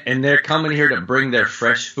 And they're coming here to bring their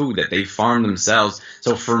fresh food that they farm themselves.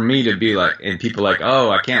 So for me to be like, and people like,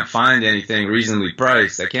 oh, I can't find anything reasonably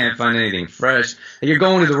priced. I can't find anything fresh. And you're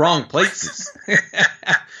going to the wrong places.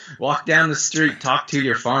 Walk down the street, talk to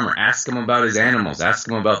your farmer, ask him about his animals, ask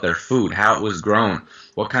him about their food, how it was grown,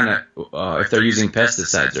 what kind of, if they're using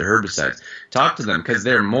pesticides or herbicides. Talk to them because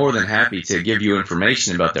they're more than happy to give you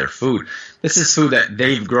information about their food. This is food that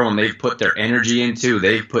they've grown, they've put their energy into,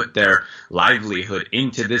 they've put their livelihood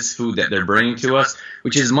into this food that they're bringing to us,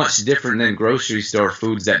 which is much different than grocery store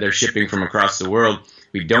foods that they're shipping from across the world.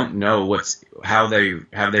 We don't know how they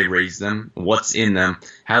raise them, what's in them,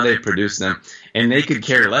 how they produce them, and they could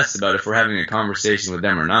care less about if we're having a conversation with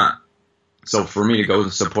them or not. So for me to go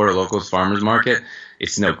and support a local farmers market,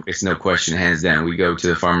 it's no question, hands down. We go to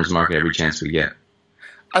the farmers market every chance we get.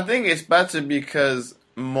 I think it's better because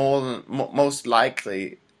most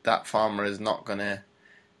likely that farmer is not going to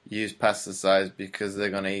use pesticides because they're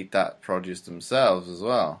going to eat that produce themselves as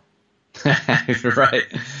well. Right.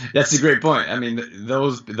 That's a great point. I mean,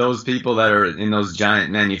 those people that are in those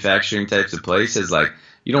giant manufacturing types of places, like,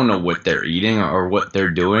 you don't know what they're eating or what they're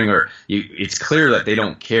doing, it's clear that they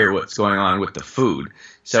don't care what's going on with the food.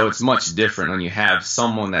 So it's much different when you have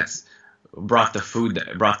someone that's brought the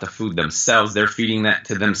food themselves. They're feeding that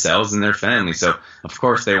to themselves and their family. So of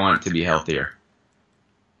course they want it to be healthier.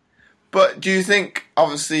 But do you think,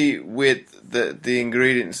 obviously, with the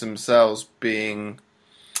ingredients themselves being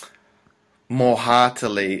more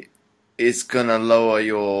heartily, it's going to lower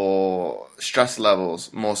your stress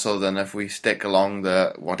levels more so than if we stick along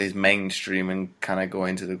what is mainstream and kind of go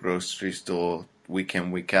into the grocery store week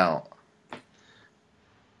in, week out?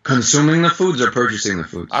 Consuming the foods or purchasing the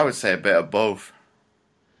foods? I would say a bit of both.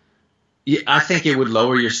 Yeah, I think it would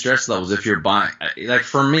lower your stress levels if you're buying. Like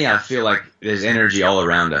for me, I feel like there's energy all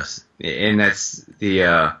around us, and that's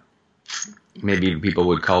the maybe people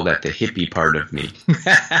would call that the hippie part of me.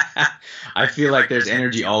 I feel like there's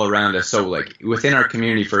energy all around us. So like within our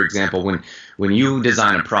community, for example, when you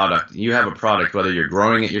design a product, you have a product, whether you're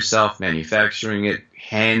growing it yourself, manufacturing it,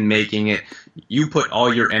 hand making it, you put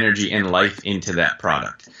all your energy and life into that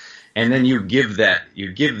product. And then you give that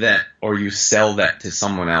or you sell that to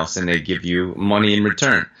someone else and they give you money in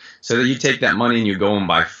return. So that you take that money and you go and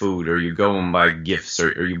buy food or you go and buy gifts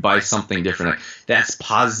or you buy something different. That's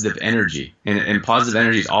positive energy. And positive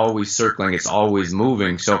energy is always circling. It's always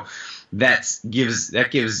moving. So that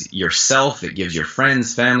gives yourself, it gives your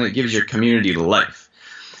friends, family, it gives your community life.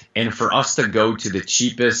 And for us to go to the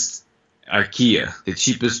cheapest IKEA, the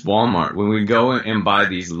cheapest Walmart, when we go and buy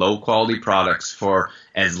these low quality products for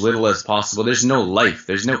as little as possible, there's no life,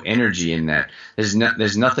 there's no energy in that. There's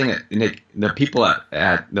nothing. The people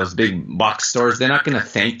at those big box stores, they're not going to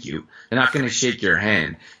thank you. They're not going to shake your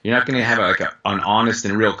hand. You're not going to have an honest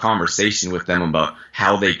and real conversation with them about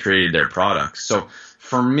how they created their products. So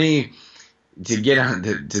for me, to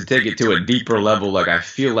take it to a deeper level, like I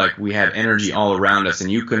feel like we have energy all around us,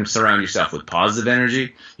 and you can surround yourself with positive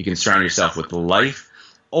energy, you can surround yourself with life,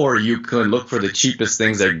 or you can look for the cheapest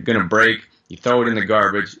things that are going to break, you throw it in the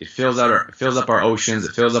garbage, it fills up our oceans,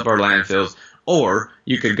 it fills up our landfills, or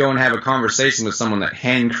you could go and have a conversation with someone that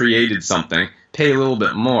hand created something, pay a little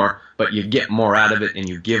bit more, but you get more out of it and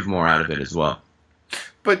you give more out of it as well.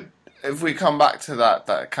 But if we come back to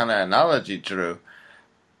that kind of analogy, Drew,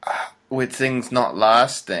 with things not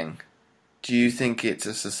lasting, do you think it's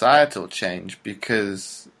a societal change?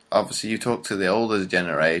 Because obviously you talk to the older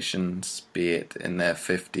generations, be it in their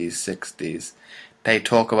 50s, 60s, they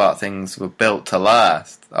talk about things were built to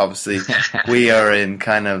last. Obviously, we are in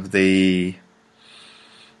kind of the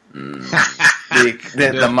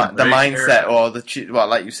mindset, or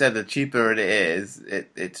like you said, the cheaper it is,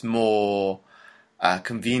 it's more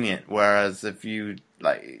convenient. Whereas if you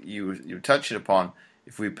touched it upon,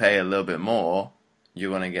 if we pay a little bit more,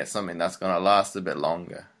 you're going to get something that's going to last a bit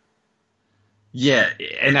longer. Yeah,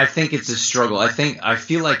 and I think it's a struggle. I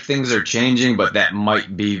feel like things are changing, but that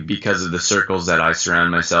might be because of the circles that I surround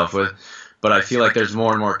myself with. But I feel like there's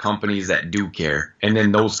more and more companies that do care. And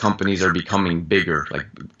then those companies are becoming bigger,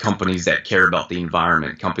 like companies that care about the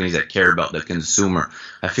environment, companies that care about the consumer.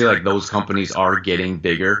 I feel like those companies are getting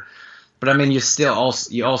bigger. But I mean, you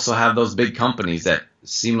also have those big companies that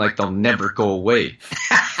seem like they'll never go away.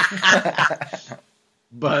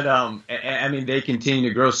 But I mean, they continue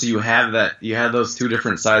to grow. So you have those two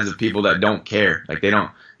different sides of people that don't care. Like they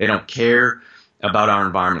don't care about our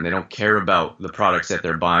environment. They don't care about the products that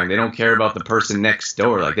they're buying. They don't care about the person next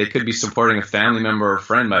door. Like they could be supporting a family member or a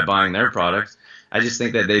friend by buying their products. I just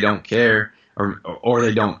think that they don't care, or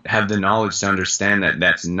they don't have the knowledge to understand that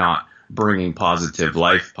that's not bringing positive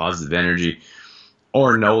life, positive energy,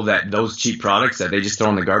 or know that those cheap products that they just throw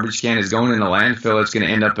in the garbage can is going in the landfill. It's going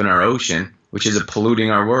to end up in our ocean, which is polluting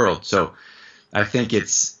our world. So I think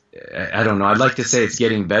I don't know. I'd like to say it's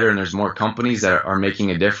getting better and there's more companies that are making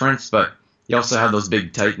a difference, but you also have those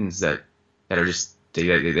big titans that are just,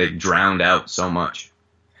 they drowned out so much.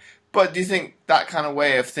 But do you think that kind of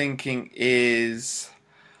way of thinking is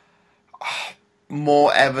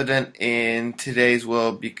more evident in today's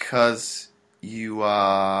world because you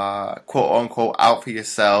are, quote unquote, out for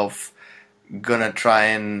yourself, gonna try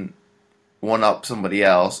and one up somebody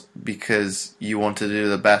else because you want to do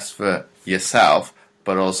the best for yourself,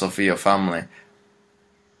 but also for your family?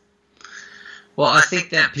 Well, I think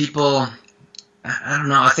that people, I don't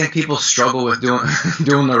know, I think people struggle with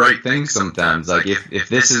doing the right thing sometimes. Like if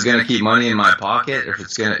this is going to keep money in my pocket, or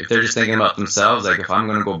if they're just thinking about themselves, like if I'm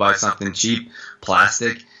going to go buy something cheap,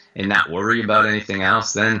 plastic, and not worry about anything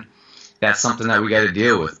else, then that's something that we got to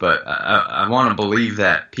deal with. But I want to believe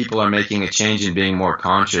that people are making a change and being more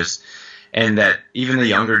conscious, and that even the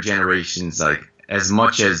younger generations, like as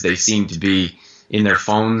much as they seem to be in their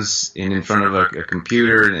phones and in front of a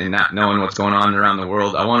computer and not knowing what's going on around the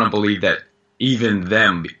world, I want to believe that even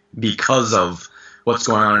them, because of what's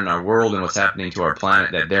going on in our world and what's happening to our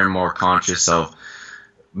planet, that they're more conscious of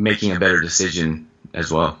making a better decision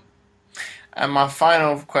as well. And my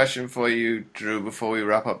final question for you, Drew, before we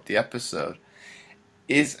wrap up the episode,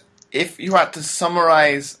 is if you had to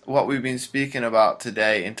summarize what we've been speaking about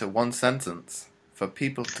today into one sentence for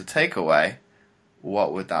people to take away,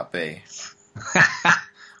 what would that be?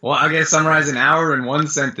 Well, I gotta summarize an hour in one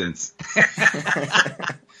sentence.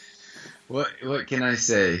 What can I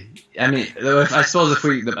say? I mean, I suppose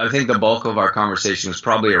I think the bulk of our conversation was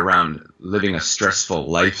probably around living a stressful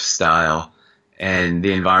lifestyle and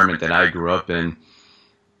the environment that I grew up in.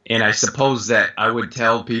 And I suppose that I would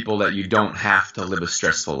tell people that you don't have to live a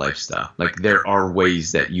stressful lifestyle. Like there are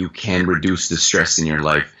ways that you can reduce the stress in your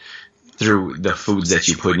life through the foods that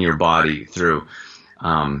you put in your body, through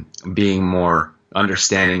being more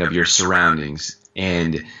understanding of your surroundings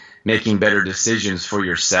and making better decisions for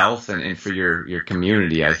yourself and for your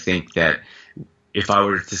community. I think that if I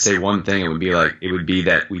were to say one thing, it would be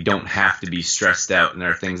that we don't have to be stressed out, and there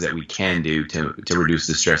are things that we can do to reduce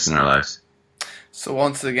the stress in our lives. So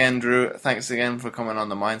once again, Drew, thanks again for coming on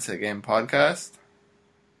the Mindset Game podcast.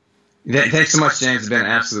 Thanks so much, James. It's been an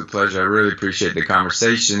absolute pleasure. I really appreciate the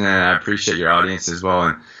conversation, and I appreciate your audience as well,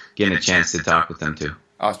 and getting a chance to talk with them too.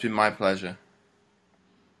 Oh, it's been my pleasure.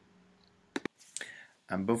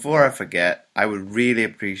 And before I forget, I would really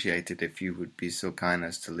appreciate it if you would be so kind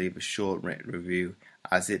as to leave a short written review,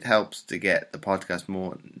 as it helps to get the podcast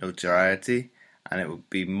more notoriety, and it would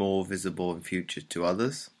be more visible in future to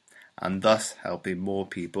others, and thus helping more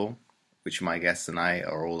people, which my guests and I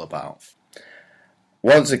are all about.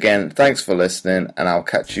 Once again, thanks for listening, and I'll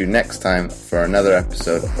catch you next time for another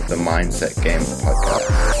episode of the Mindset Game podcast.